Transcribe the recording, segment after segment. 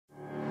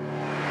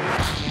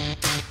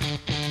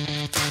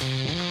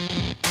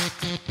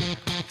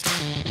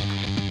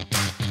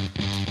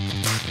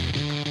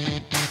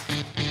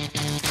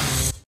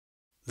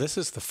This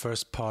is the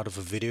first part of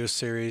a video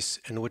series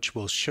in which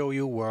we'll show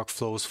you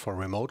workflows for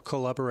remote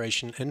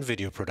collaboration in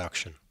video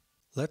production.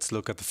 Let's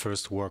look at the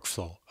first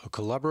workflow, a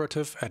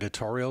collaborative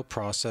editorial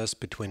process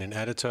between an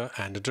editor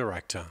and a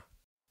director.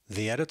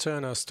 The editor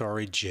in our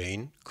story,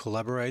 Jane,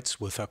 collaborates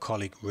with her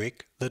colleague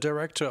Rick, the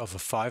director of a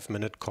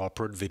 5-minute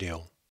corporate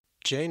video.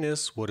 Jane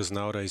is what is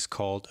nowadays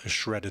called a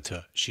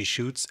shredditor. She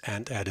shoots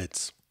and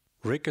edits.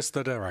 Rick is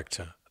the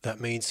director. That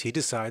means he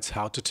decides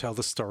how to tell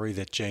the story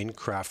that Jane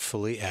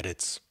craftfully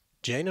edits.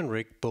 Jane and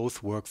Rick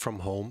both work from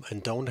home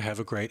and don't have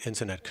a great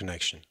internet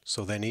connection,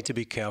 so they need to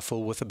be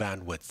careful with the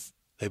bandwidth.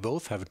 They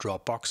both have a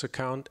Dropbox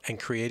account and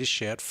create a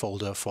shared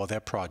folder for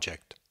their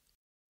project.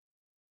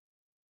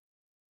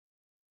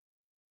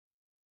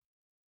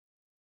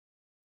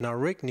 Now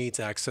Rick needs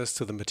access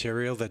to the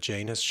material that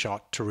Jane has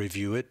shot to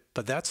review it,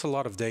 but that's a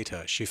lot of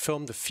data. She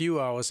filmed a few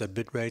hours at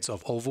bit rates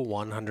of over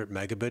 100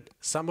 megabit,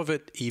 some of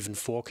it even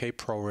 4K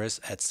ProRes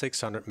at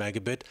 600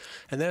 megabit,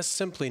 and there's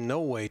simply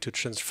no way to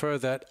transfer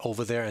that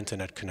over their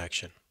internet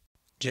connection.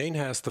 Jane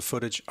has the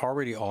footage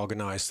already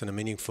organized in a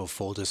meaningful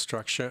folder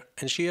structure,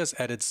 and she has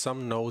added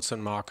some notes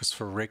and markers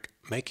for Rick,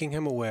 making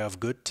him aware of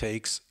good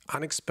takes,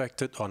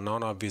 unexpected or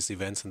non-obvious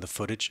events in the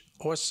footage,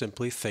 or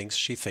simply things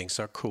she thinks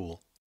are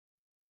cool.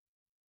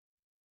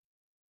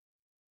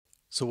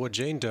 So what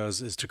Jane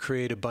does is to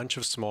create a bunch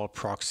of small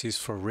proxies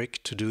for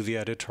Rick to do the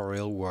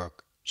editorial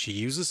work. She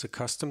uses a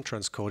custom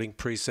transcoding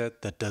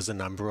preset that does a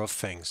number of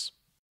things.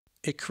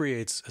 It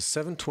creates a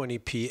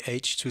 720p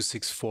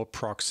H.264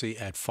 proxy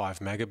at 5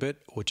 megabit,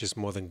 which is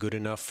more than good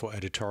enough for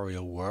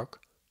editorial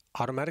work,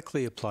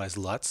 automatically applies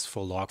LUTs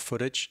for log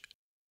footage,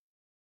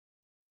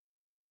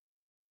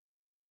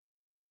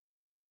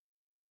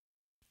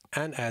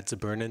 and adds a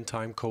burn-in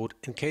timecode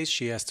in case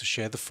she has to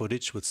share the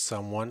footage with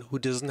someone who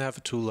doesn't have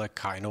a tool like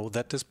Kyno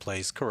that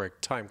displays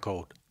correct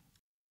timecode.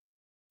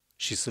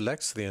 She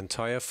selects the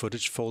entire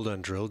footage folder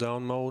in drill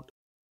down mode,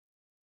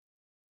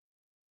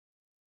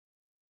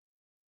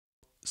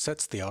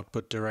 sets the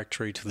output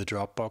directory to the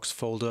Dropbox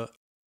folder,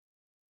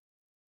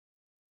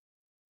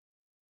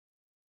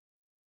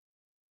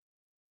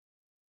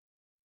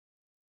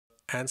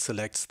 and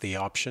selects the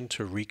option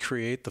to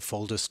recreate the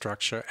folder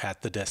structure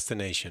at the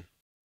destination.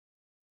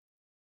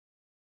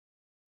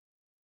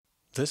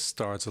 This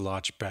starts a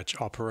large batch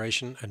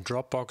operation, and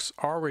Dropbox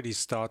already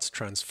starts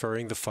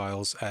transferring the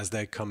files as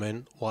they come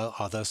in, while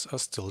others are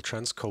still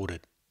transcoded.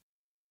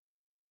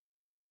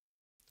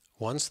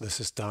 Once this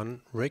is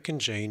done, Rick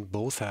and Jane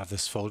both have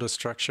this folder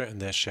structure in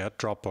their shared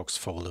Dropbox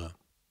folder.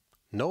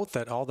 Note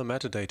that all the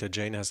metadata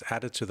Jane has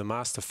added to the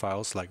master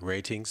files, like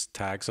ratings,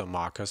 tags, or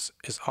markers,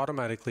 is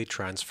automatically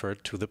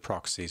transferred to the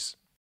proxies.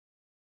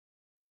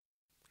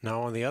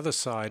 Now on the other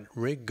side,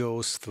 Rick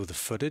goes through the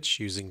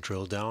footage using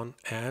drill down,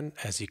 and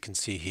as you can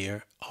see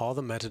here, all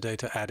the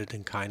metadata added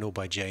in Kyno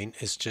by Jane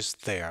is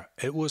just there.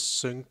 It was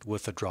synced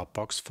with the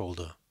Dropbox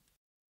folder.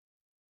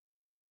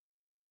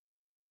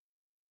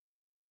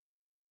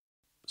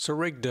 So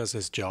Rick does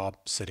his job,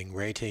 setting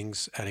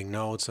ratings, adding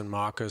notes and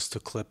markers to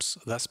clips,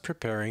 thus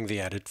preparing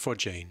the edit for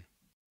Jane.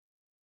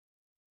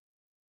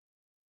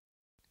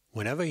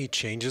 Whenever he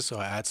changes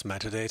or adds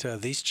metadata,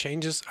 these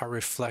changes are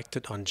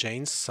reflected on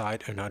Jane's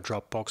side in her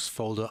Dropbox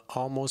folder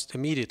almost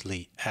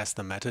immediately, as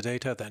the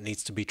metadata that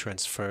needs to be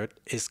transferred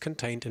is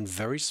contained in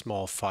very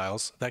small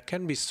files that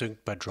can be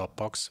synced by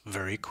Dropbox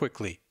very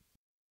quickly.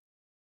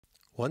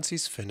 Once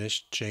he's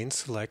finished, Jane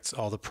selects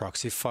all the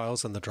proxy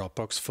files in the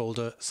Dropbox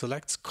folder,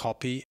 selects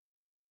Copy,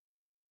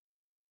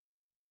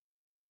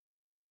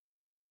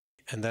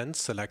 and then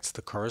selects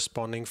the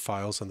corresponding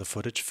files in the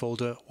footage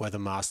folder where the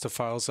master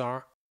files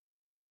are,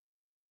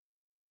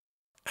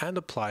 and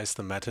applies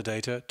the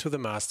metadata to the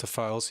master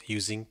files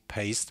using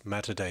Paste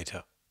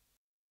Metadata.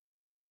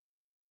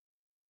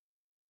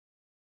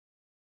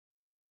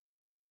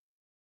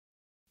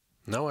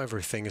 Now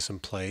everything is in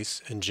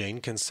place, and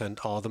Jane can send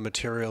all the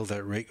material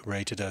that Rick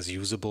rated as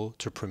usable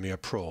to Premiere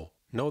Pro.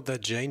 Note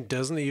that Jane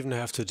doesn't even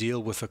have to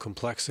deal with the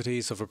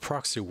complexities of a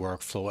proxy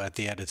workflow at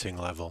the editing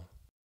level.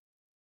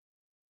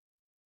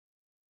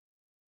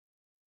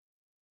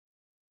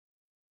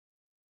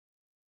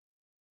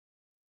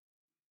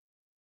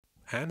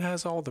 And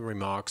has all the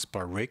remarks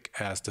by Rick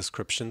as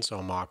descriptions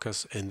or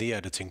markers in the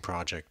editing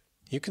project.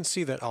 You can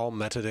see that all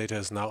metadata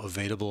is now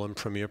available in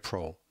Premiere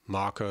Pro: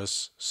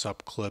 markers,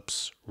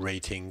 subclips,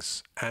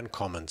 ratings, and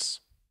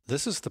comments.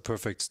 This is the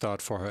perfect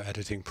start for her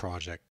editing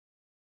project.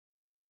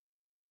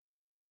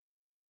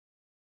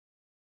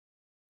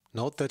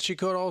 Note that she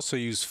could also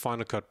use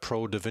Final Cut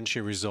Pro,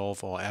 DaVinci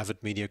Resolve, or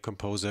Avid Media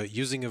Composer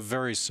using a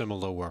very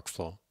similar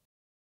workflow.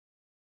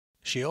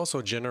 She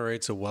also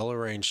generates a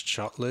well-arranged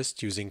shot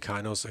list using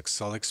Kyno's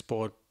Excel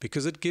export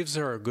because it gives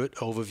her a good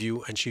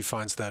overview, and she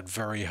finds that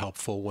very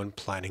helpful when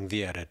planning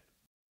the edit.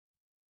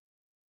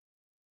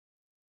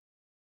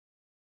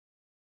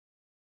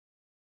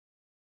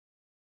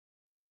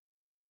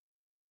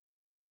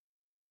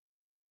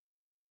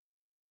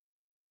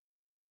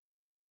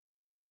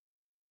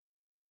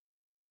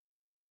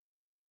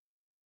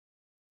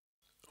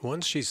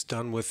 Once she's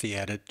done with the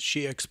edit,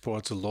 she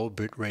exports a low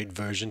bitrate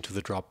version to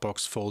the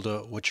Dropbox folder,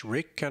 which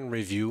Rick can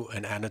review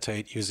and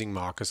annotate using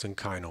markers in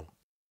Kyno.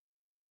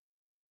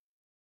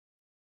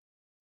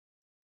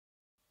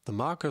 The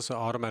markers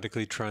are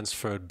automatically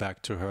transferred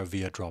back to her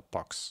via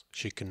Dropbox.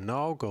 She can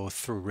now go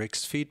through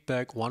Rick's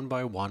feedback one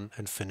by one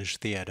and finish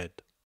the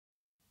edit.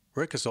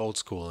 Rick is old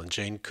school and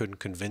Jane couldn't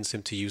convince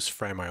him to use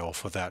Frame.io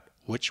for that,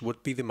 which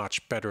would be the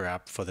much better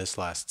app for this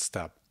last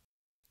step.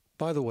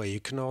 By the way, you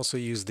can also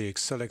use the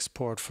Excel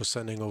export for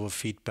sending over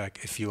feedback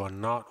if you are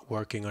not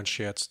working on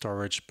shared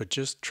storage but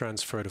just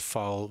transfer the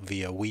file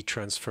via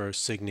WeTransfer,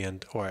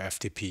 Signiant or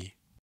FTP.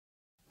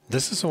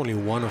 This is only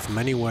one of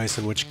many ways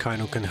in which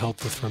Kyno can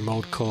help with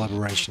remote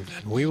collaboration,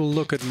 and we will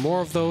look at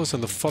more of those in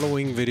the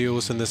following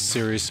videos in this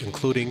series,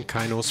 including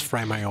Kyno's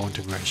Frame.io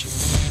integration.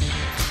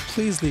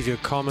 Please leave your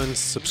comments,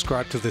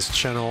 subscribe to this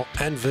channel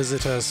and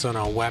visit us on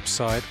our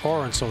website or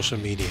on social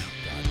media.